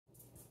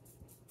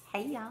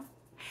Hey y'all,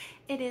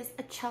 it is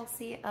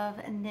Chelsea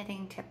of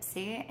Knitting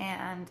Tipsy,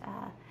 and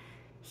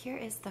here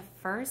is the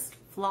first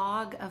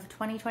vlog of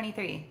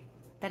 2023.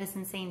 That is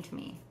insane to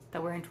me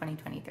that we're in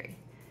 2023.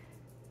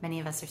 Many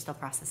of us are still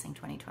processing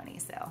 2020,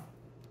 so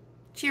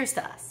cheers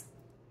to us.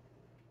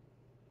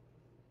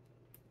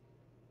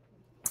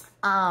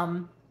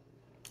 I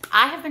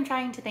have been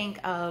trying to think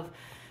of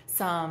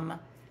some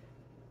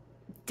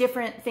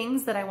different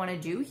things that I want to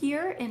do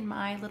here in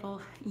my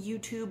little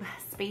YouTube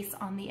space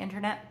on the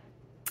internet.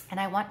 And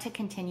I want to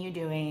continue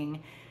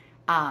doing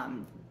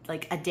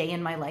like a day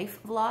in my life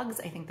vlogs.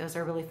 I think those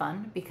are really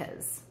fun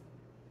because,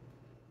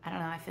 I don't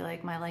know, I feel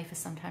like my life is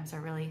sometimes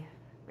a really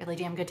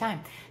damn good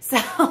time.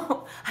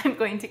 So I'm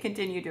going to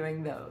continue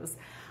doing those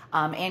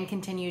and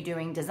continue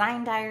doing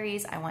design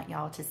diaries. I want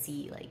y'all to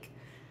see like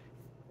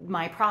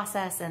my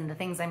process and the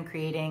things I'm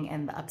creating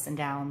and the ups and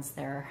downs.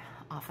 There are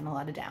often a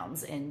lot of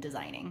downs in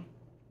designing,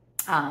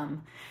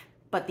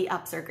 but the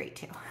ups are great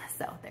too.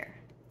 So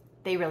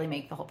they really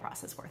make the whole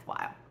process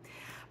worthwhile.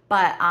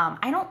 But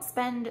I don't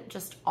spend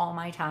just all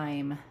my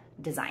time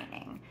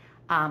designing.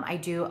 I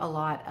do a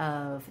lot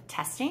of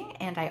testing,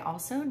 and I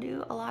also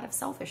do a lot of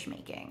selfish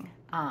making.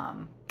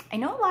 I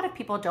know a lot of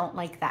people don't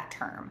like that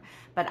term,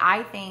 but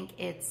I think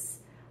it's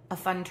a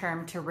fun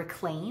term to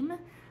reclaim.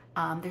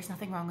 There's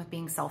nothing wrong with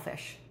being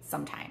selfish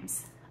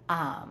sometimes.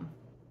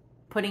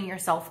 Putting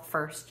yourself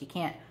first. You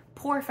can't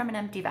pour from an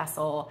empty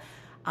vessel.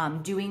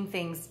 Doing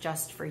things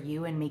just for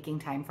you and making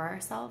time for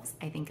ourselves,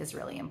 I think, is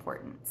really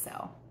important.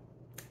 So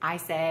I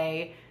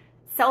say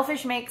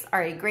selfish makes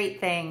are a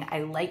great thing. I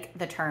like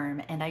the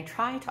term, and I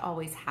try to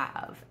always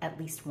have at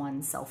least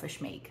one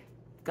selfish make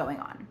going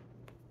on.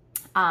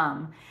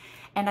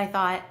 And I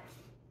thought,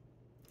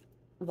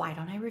 why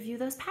don't I review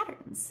those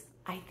patterns?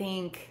 I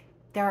think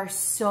there are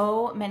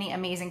so many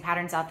amazing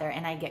patterns out there,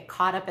 and I get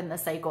caught up in the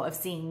cycle of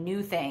seeing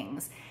new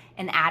things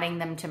and adding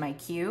them to my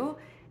queue.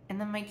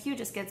 And then my queue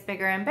just gets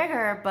bigger and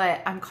bigger,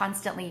 but I'm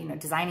constantly,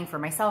 designing for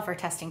myself or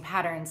testing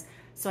patterns.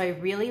 So I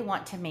really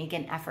want to make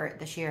an effort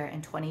this year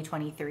in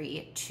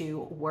 2023 to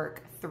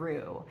work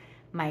through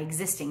my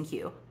existing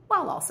queue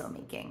while also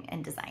making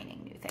and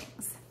designing new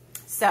things.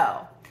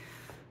 So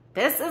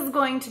this is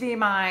going to be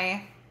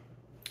my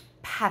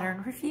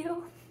pattern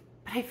review,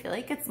 but I feel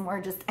like it's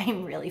more just,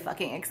 I'm really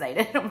fucking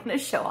excited. I want to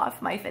show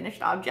off my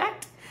finished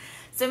object.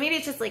 So maybe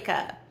it's just like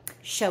a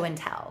show and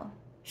tell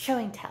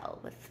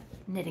with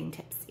Knitting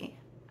Tipsy.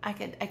 I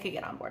could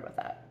get on board with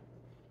that.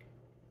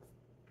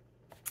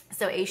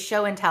 So a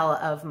show and tell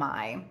of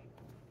my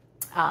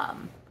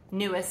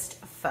newest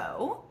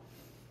faux.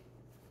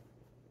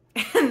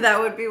 And that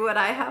would be what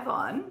I have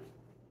on.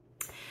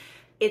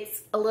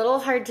 It's a little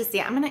hard to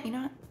see. I'm gonna, you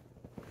know what?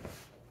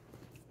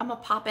 I'm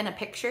gonna pop in a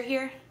picture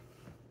here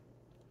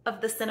of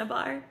the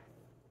Cinnabar.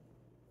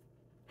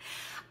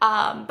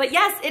 But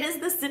yes, it is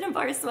the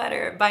Cinnabar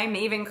sweater by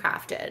Maven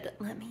Crafted.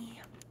 Let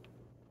me,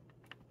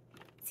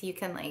 so you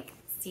can like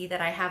see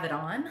that I have it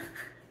on.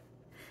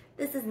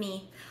 This is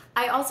me.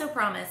 I also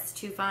promise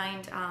to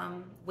find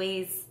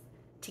ways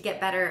to get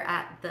better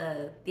at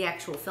the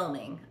actual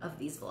filming of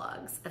these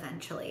vlogs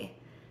eventually,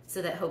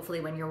 so that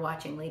hopefully when you're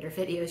watching later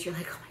videos, you're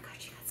like, oh my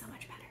gosh, you got so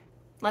much better.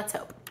 Let's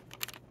hope.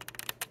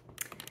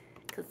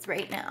 Because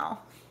right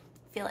now,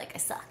 I feel like I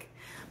suck.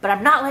 But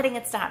I'm not letting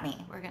it stop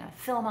me. We're gonna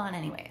film on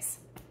anyways.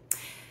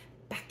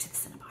 Back to the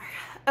Cinnabar.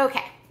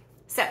 Okay,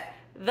 so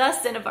the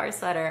Cinnabar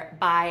sweater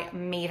by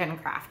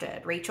Maven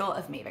Crafted, Rachel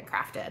of Maven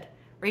Crafted.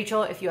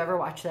 Rachel, if you ever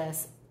watch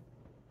this,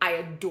 I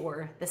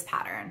adore this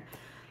pattern.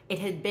 It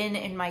had been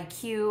in my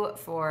queue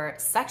for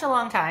such a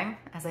long time,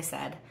 as I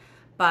said,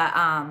 but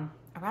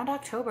around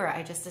October,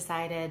 I just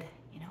decided,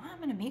 you know what, I'm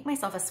gonna make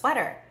myself a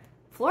sweater.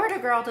 Florida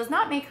girl does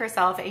not make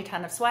herself a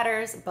ton of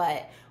sweaters,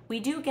 but we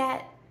do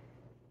get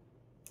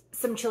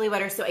some chilly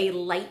weather, so a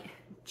light,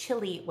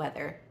 chilly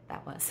weather,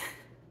 that was.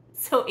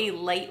 So a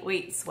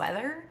lightweight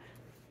sweater.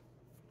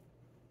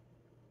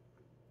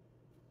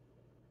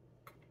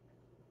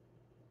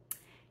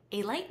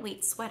 A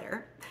lightweight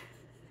sweater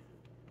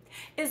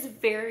is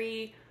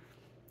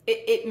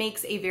it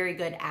makes a very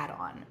good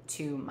add-on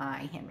to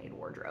my handmade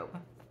wardrobe,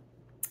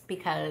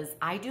 because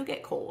I do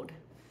get cold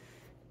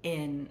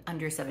in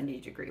under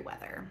 70-degree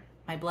weather.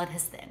 My blood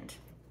has thinned,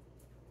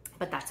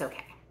 but that's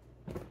okay.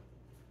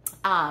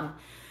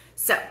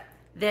 So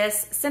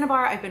this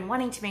Cinnabar, I've been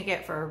wanting to make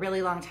it for a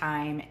really long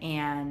time,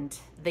 and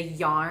the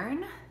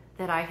yarn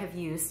that I have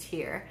used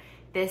here,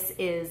 this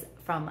is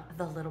from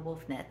the Little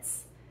Wolf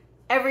Knits.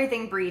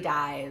 Everything Brie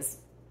dyes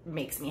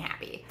makes me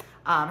happy.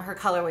 Her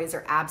colorways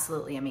are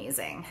absolutely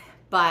amazing.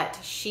 But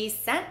she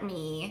sent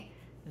me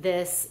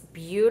this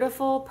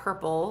beautiful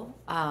purple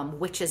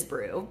Witch's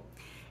Brew,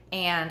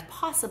 and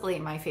possibly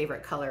my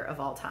favorite color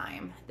of all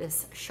time,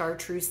 this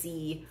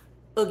chartreusey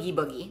Oogie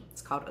Boogie.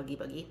 It's called Oogie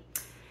Boogie.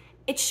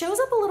 It shows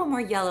up a little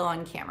more yellow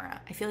on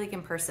camera. I feel like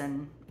in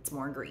person it's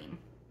more green.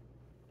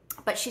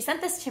 But she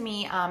sent this to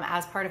me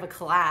as part of a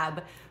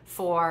collab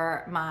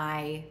for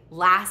my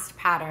last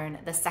pattern,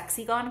 the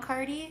Sexy Gone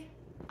Cardi.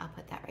 I'll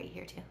put that right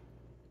here too.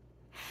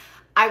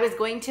 I was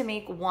going to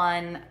make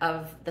one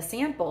of the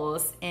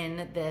samples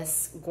in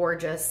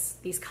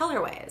these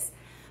colorways,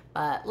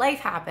 but life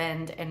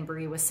happened and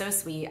Brie was so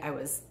sweet. I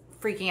was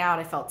freaking out.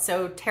 I felt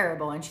so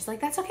terrible. And she's like,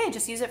 that's okay.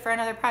 Just use it for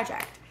another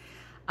project.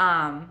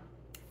 And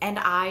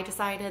I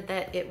decided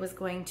that it was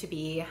going to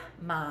be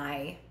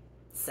my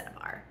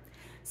Cinnabar.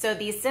 So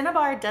the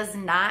Cinnabar does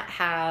not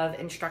have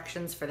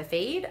instructions for the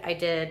fade. I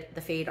did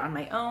the fade on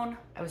my own.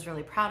 I was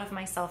really proud of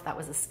myself. That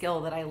was a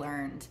skill that I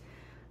learned.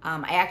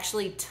 I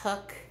actually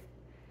took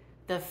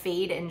the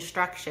fade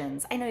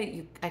instructions. I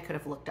know I could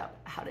have looked up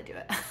how to do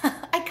it.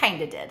 I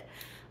kind of did.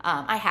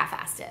 I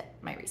half-assed it,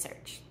 my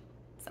research.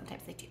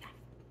 Sometimes I do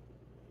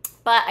that.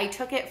 But I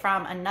took it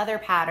from another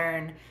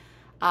pattern,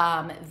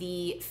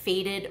 the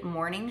Faded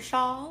Morning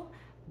Shawl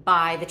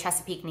by the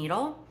Chesapeake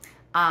Needle.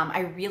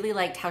 I really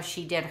liked how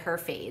she did her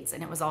fades,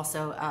 and it was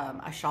also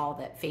a shawl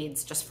that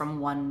fades just from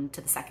one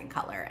to the second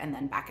color and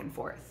then back and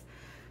forth.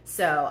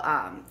 So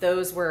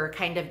those were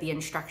kind of the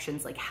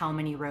instructions, like how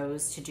many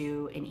rows to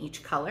do in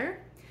each color,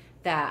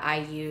 that I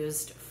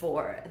used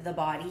for the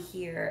body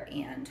here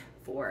and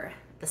for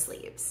the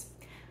sleeves.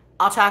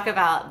 I'll talk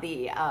about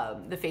the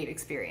fade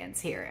experience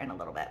here in a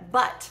little bit,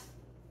 but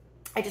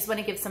I just want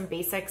to give some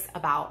basics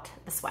about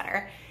the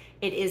sweater.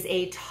 It is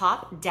a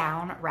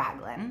top-down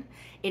raglan.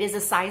 It is a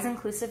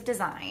size-inclusive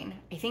design.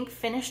 I think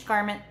finished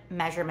garment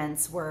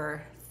measurements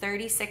were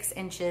 36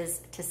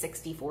 inches to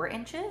 64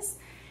 inches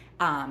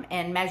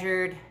and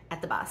measured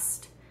at the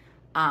bust.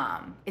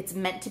 It's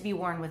meant to be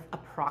worn with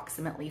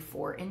approximately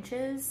 4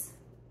 inches,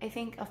 I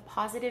think, of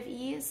positive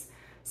ease.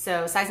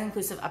 So size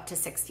inclusive up to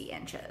 60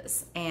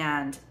 inches.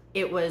 And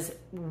it was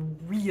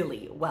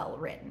really well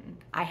written.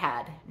 I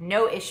had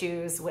no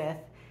issues with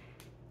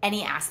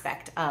any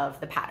aspect of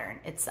the pattern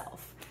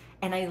itself.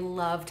 And I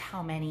loved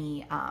how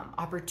many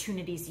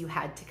opportunities you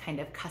had to kind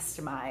of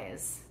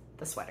customize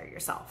the sweater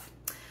yourself.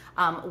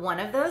 One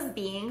of those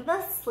being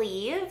the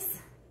sleeves.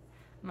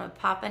 I'm gonna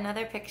pop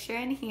another picture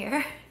in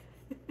here.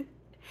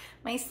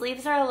 My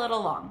sleeves are a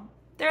little long.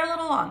 They're a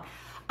little long.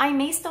 I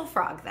may still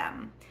frog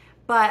them,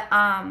 but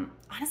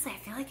honestly, I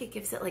feel like it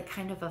gives it like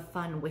kind of a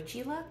fun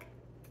witchy look.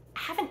 I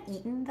haven't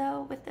eaten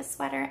though with this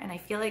sweater, and I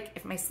feel like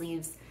if my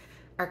sleeves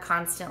are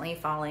constantly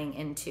falling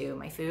into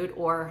my food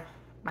or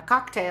my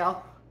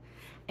cocktail,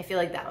 I feel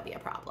like that'll be a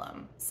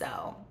problem.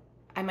 So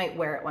I might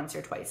wear it once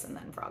or twice and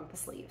then frog the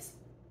sleeves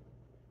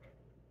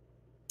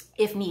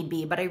if need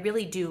be, but I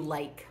really do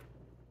like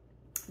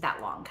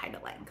that long kind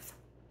of length.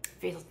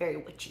 Feels very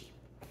witchy.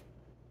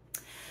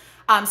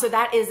 So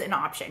that is an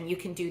option. You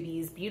can do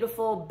these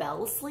beautiful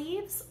bell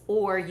sleeves,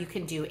 or you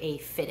can do a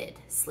fitted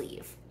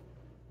sleeve.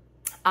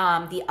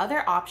 The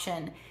other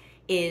option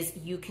is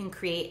you can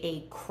create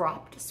a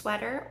cropped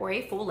sweater or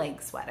a full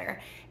length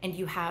sweater, and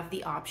you have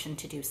the option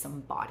to do some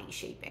body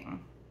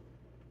shaping.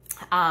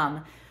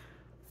 I'm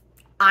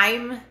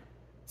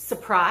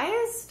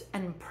surprised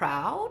and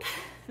proud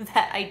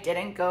that I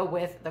didn't go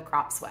with the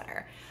crop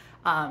sweater.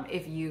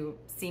 If you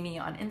see me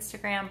on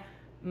Instagram,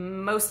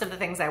 most of the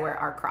things I wear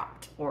are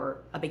cropped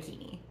or a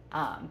bikini.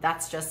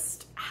 That's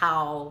just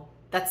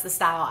that's the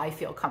style I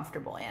feel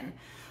comfortable in.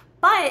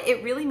 But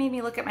it really made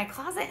me look at my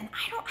closet, and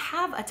I don't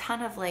have a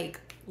ton of like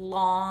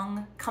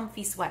long,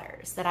 comfy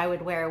sweaters that I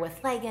would wear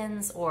with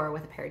leggings or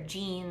with a pair of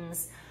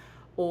jeans,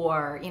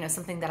 or, you know,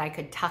 something that I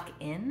could tuck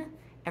in.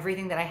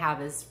 Everything that I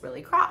have is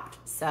really cropped.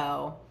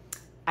 So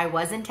I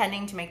was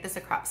intending to make this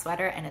a crop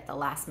sweater, and at the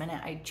last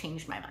minute, I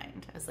changed my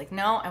mind. I was like,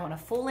 no, I want a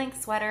full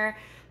length sweater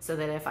so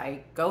that if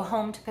I go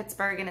home to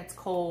Pittsburgh and it's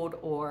cold,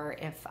 or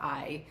if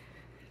I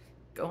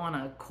go on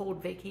a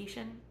cold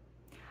vacation,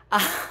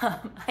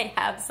 I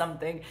have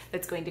something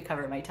that's going to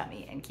cover my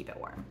tummy and keep it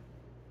warm.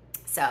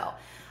 So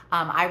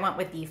I went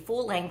with the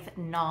full length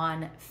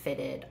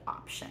non-fitted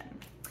option.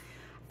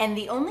 And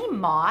the only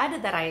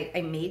mod that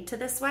I made to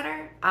this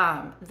sweater,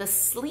 the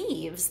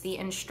sleeves, the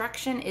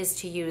instruction is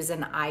to use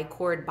an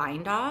I-cord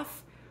bind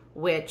off,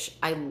 which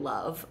I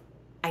love.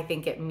 I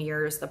think it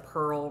mirrors the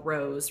pearl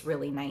rose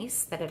really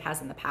nice that it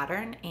has in the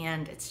pattern.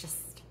 And it's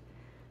just,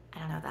 I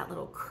don't know, that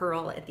little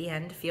curl at the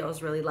end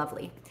feels really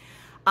lovely.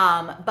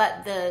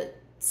 But the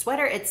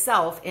sweater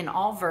itself in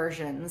all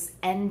versions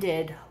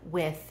ended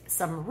with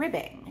some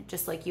ribbing,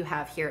 just like you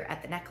have here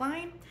at the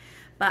neckline.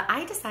 But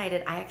I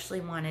decided I actually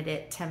wanted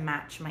it to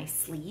match my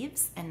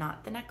sleeves and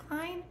not the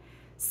neckline.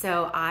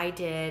 So I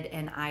did,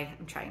 and I'm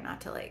trying not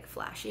to like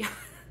flash you.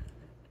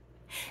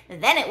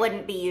 Then it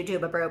wouldn't be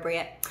YouTube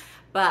appropriate.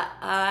 But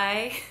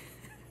I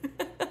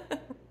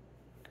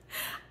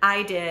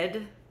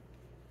did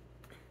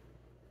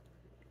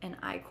an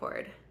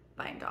I-cord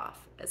bind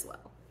off as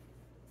well.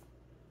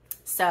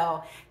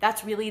 So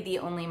that's really the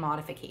only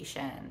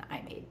modification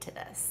I made to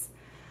this.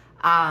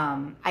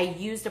 I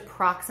used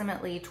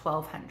approximately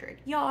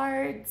 1,200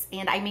 yards,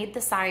 and I made the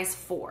size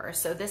 4.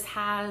 So this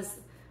has,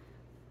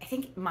 I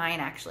think mine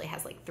actually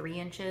has like 3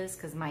 inches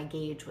because my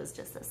gauge was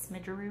just a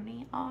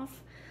smidgeroony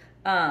off.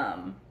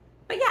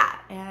 But yeah,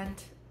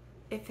 and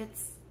it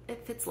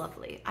fits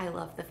lovely. I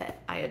love the fit.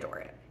 I adore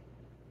it.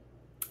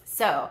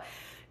 So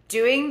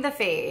doing the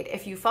fade.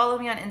 If you follow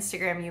me on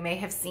Instagram, you may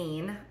have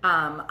seen,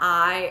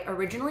 I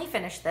originally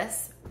finished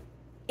this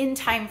in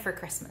time for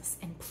Christmas,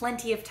 in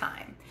plenty of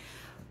time.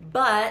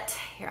 But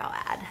here, I'll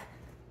add,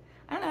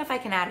 I don't know if I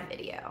can add a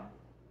video.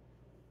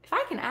 If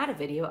I can add a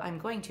video, I'm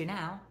going to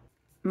now.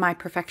 My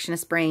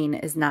perfectionist brain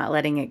is not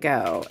letting it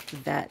go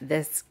that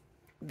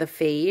the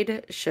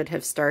fade should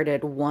have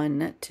started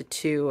 1 to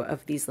 2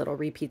 of these little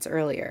repeats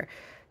earlier.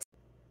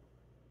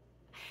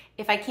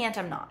 If I can't,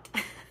 I'm not.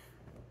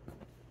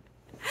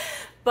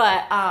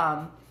 But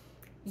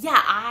yeah,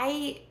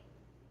 I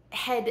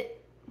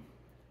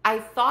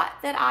thought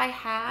that I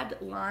had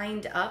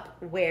lined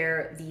up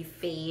where the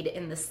fade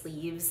in the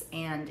sleeves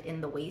and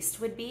in the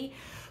waist would be,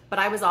 but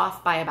I was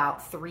off by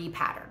about 3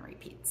 pattern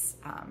repeats,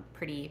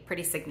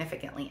 pretty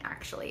significantly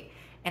actually.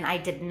 And I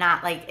did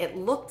not, like, it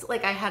looked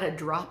like I had a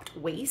dropped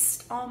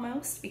waist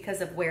almost because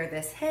of where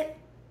this hit,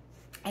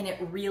 and it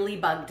really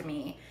bugged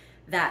me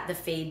that the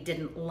fade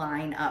didn't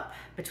line up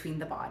between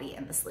the body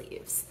and the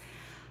sleeves.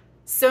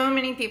 So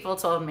many people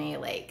told me,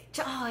 like,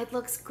 oh, it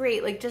looks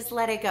great, like, just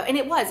let it go. And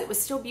it was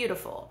still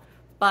beautiful.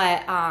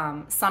 But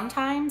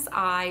sometimes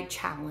I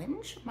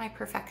challenge my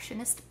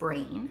perfectionist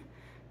brain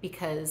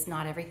because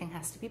not everything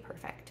has to be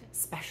perfect,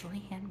 especially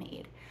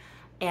handmade.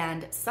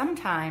 And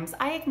sometimes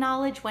I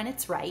acknowledge when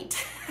it's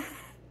right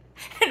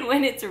and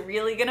when it's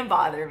really gonna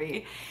bother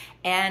me.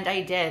 And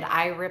I did.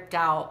 I ripped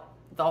out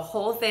the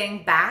whole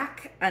thing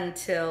back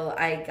until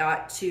I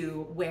got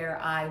to where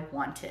I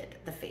wanted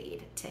the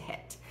fade to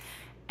hit.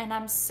 And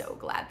I'm so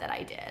glad that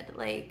I did.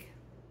 Like,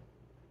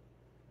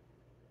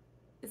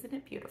 isn't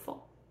it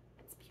beautiful?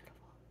 It's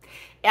beautiful.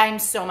 I'm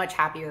so much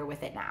happier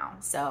with it now.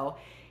 So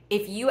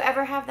if you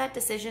ever have that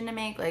decision to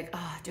make, like,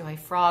 oh, do I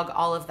frog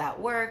all of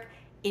that work?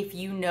 If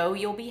you know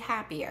you'll be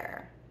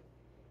happier,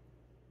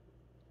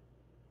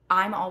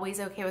 I'm always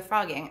okay with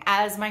frogging.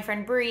 As my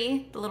friend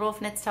Bree, the Little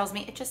Wolf Knits, tells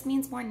me, it just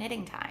means more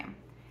knitting time.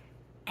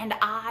 And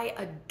I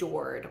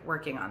adored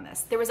working on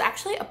this. There was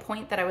actually a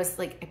point that I was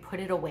like, I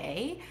put it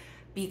away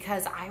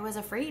because I was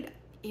afraid,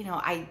 you know,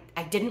 I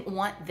didn't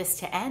want this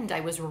to end. I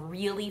was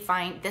really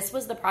fine. This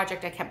was the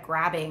project I kept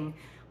grabbing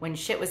when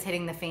shit was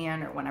hitting the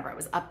fan or whenever I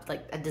was up,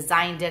 like a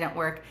design didn't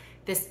work.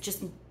 This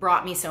just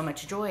brought me so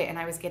much joy and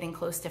I was getting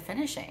close to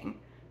finishing.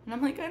 And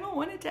I'm like, I don't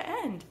want it to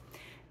end.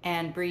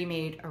 And Bree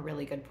made a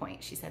really good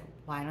point. She said,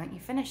 why don't you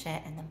finish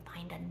it and then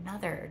find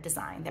another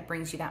design that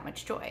brings you that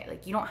much joy?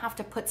 Like, you don't have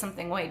to put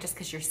something away just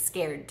because you're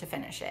scared to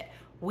finish it.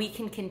 We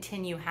can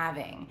continue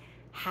having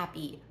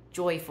happy,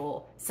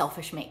 joyful,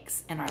 selfish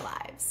makes in our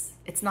lives.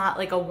 It's not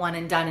like a one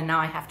and done and now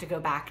I have to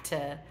go back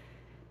to,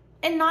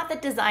 and not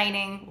that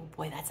designing, oh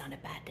boy, that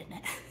sounded bad, didn't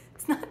it?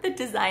 It's not that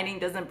designing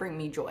doesn't bring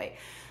me joy,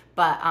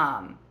 but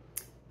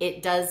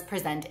it does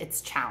present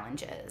its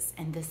challenges,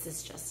 and this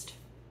is just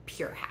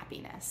pure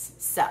happiness.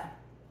 So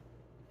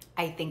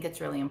I think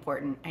it's really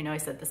important, I know I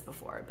said this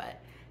before,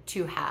 but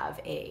to have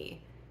a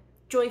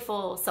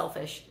joyful,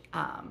 selfish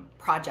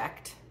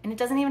project. And it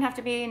doesn't even have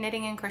to be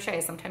knitting and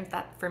crochet. Sometimes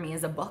that for me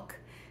is a book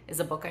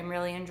I'm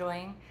really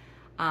enjoying.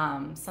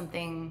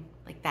 Something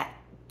like that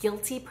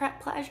guilty prep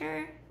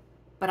pleasure,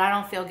 but I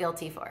don't feel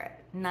guilty for it.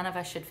 None of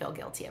us should feel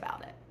guilty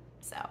about it.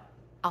 So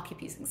I'll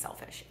keep using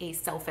selfish, a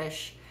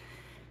selfish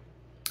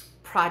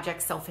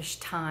project, selfish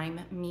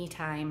time, me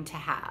time to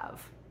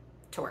have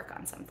to work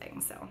on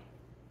something. So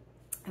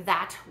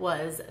that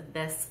was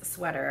this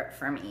sweater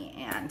for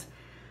me, and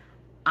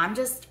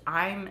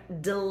I'm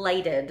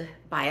delighted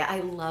by it. I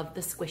love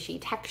the squishy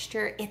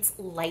texture. It's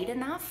light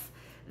enough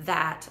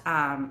that,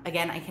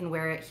 again, I can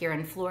wear it here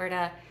in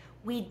Florida.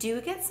 We do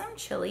get some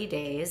chilly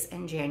days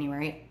in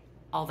January,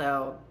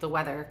 although the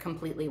weather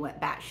completely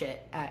went batshit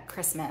at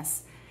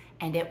Christmas,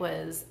 and it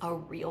was a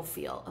real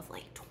feel of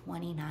like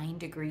 29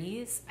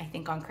 degrees, I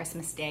think, on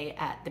Christmas Day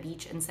at the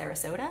beach in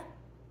Sarasota.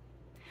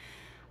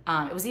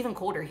 It was even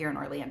colder here in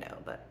Orlando,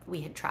 but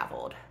we had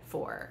traveled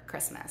for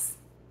Christmas.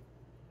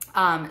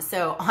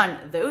 So on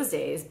those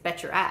days,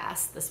 bet your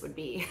ass, this would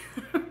be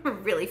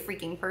really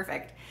freaking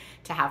perfect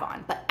to have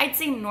on. But I'd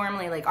say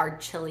normally like our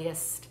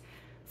chilliest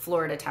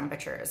Florida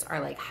temperatures are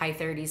like high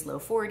 30s, low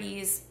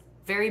 40s,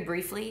 very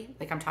briefly,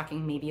 like I'm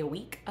talking maybe a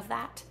week of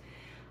that.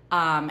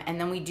 And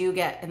then we do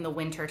get in the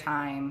winter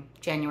time,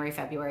 January,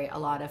 February, a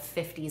lot of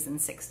 50s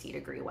and 60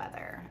 degree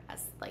weather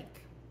as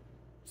like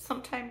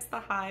sometimes the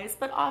highs,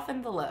 but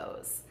often the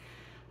lows.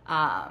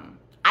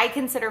 I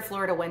consider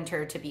Florida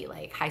winter to be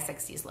like high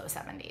 60s, low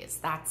 70s.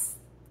 That's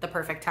the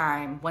perfect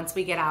time. Once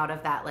we get out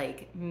of that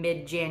like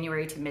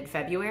mid-January to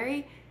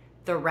mid-February,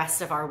 the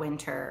rest of our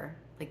winter,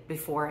 like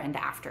before and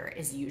after,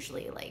 is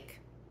usually like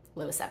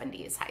low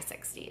 70s, high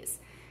 60s.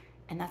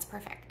 And that's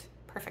perfect.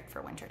 Perfect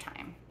for winter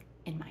time,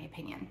 in my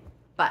opinion.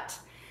 But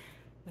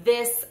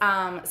this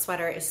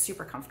sweater is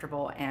super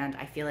comfortable, and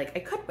I feel like I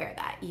could wear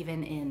that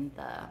even in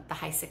the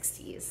high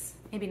 60s.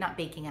 Maybe not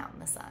baking out in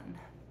the sun,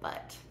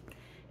 but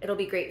it'll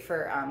be great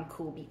for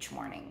cool beach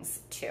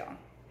mornings too.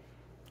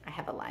 I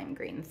have a lime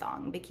green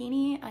thong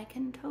bikini I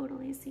can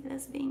totally see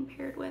this being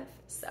paired with.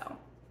 So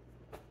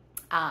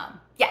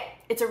yeah,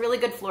 it's a really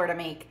good Florida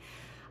make.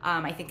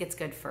 I think it's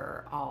good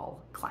for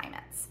all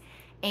climates.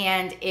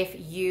 And if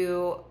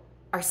you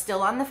are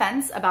still on the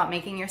fence about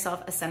making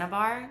yourself a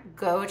Cinnabar,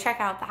 go check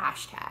out the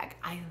hashtag.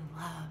 I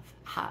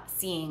love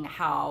seeing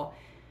how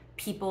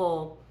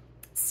people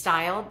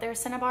styled their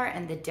Cinnabar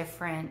and the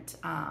different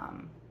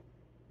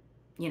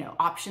you know,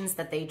 options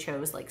that they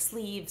chose, like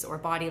sleeves or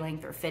body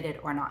length or fitted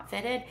or not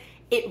fitted.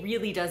 It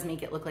really does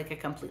make it look like a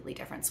completely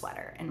different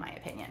sweater, in my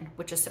opinion,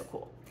 which is so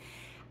cool.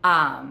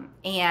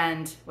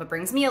 And what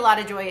brings me a lot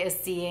of joy is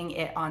seeing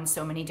it on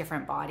so many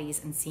different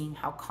bodies and seeing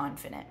how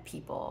confident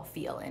people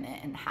feel in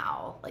it, and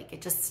how like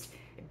it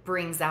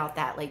brings out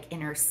that like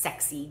inner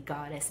sexy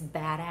goddess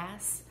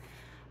badass.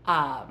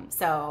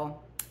 So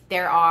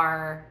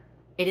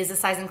it is a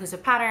size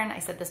inclusive pattern. I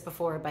said this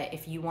before, but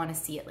if you want to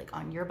see it like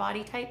on your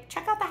body type,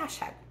 check out the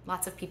hashtag.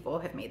 Lots of people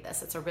have made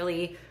this. It's a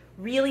really,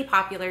 really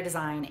popular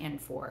design,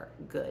 and for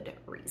good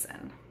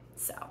reason.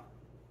 So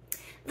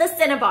the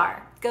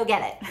Cinnabar, go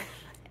get it.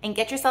 And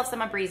get yourself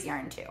some breeze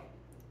yarn too.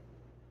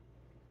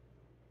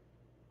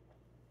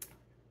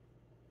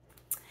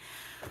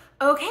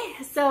 Okay,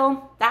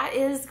 so that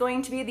is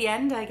going to be the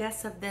end, I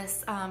guess, of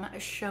this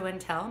show and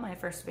tell, my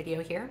first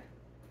video here.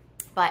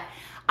 But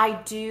I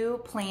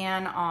do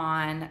plan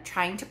on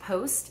trying to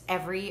post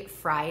every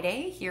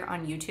Friday here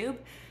on YouTube.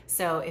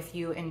 So if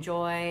you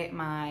enjoy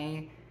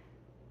my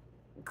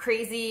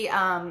crazy,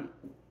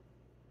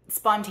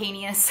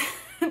 spontaneous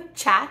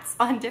chats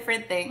on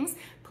different things,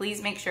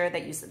 please make sure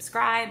that you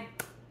subscribe.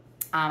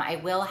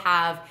 I will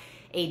have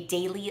a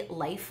daily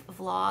life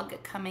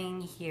vlog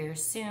coming here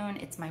soon.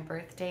 It's my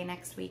birthday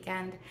next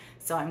weekend,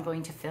 so I'm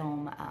going to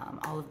film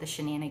all of the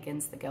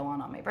shenanigans that go on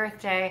my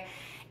birthday.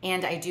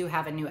 And I do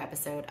have a new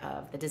episode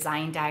of the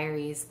Design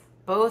Diaries,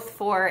 both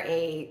for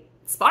a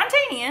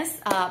spontaneous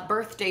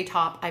birthday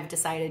top I've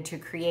decided to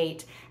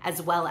create,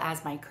 as well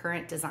as my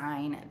current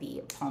design,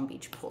 the Palm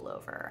Beach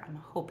pullover. I'm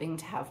hoping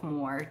to have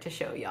more to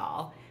show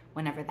y'all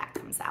whenever that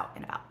comes out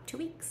in about 2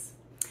 weeks.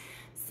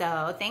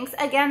 So thanks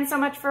again so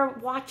much for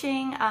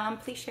watching.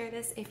 Please share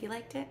this if you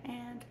liked it,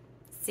 and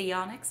see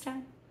y'all next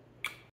time.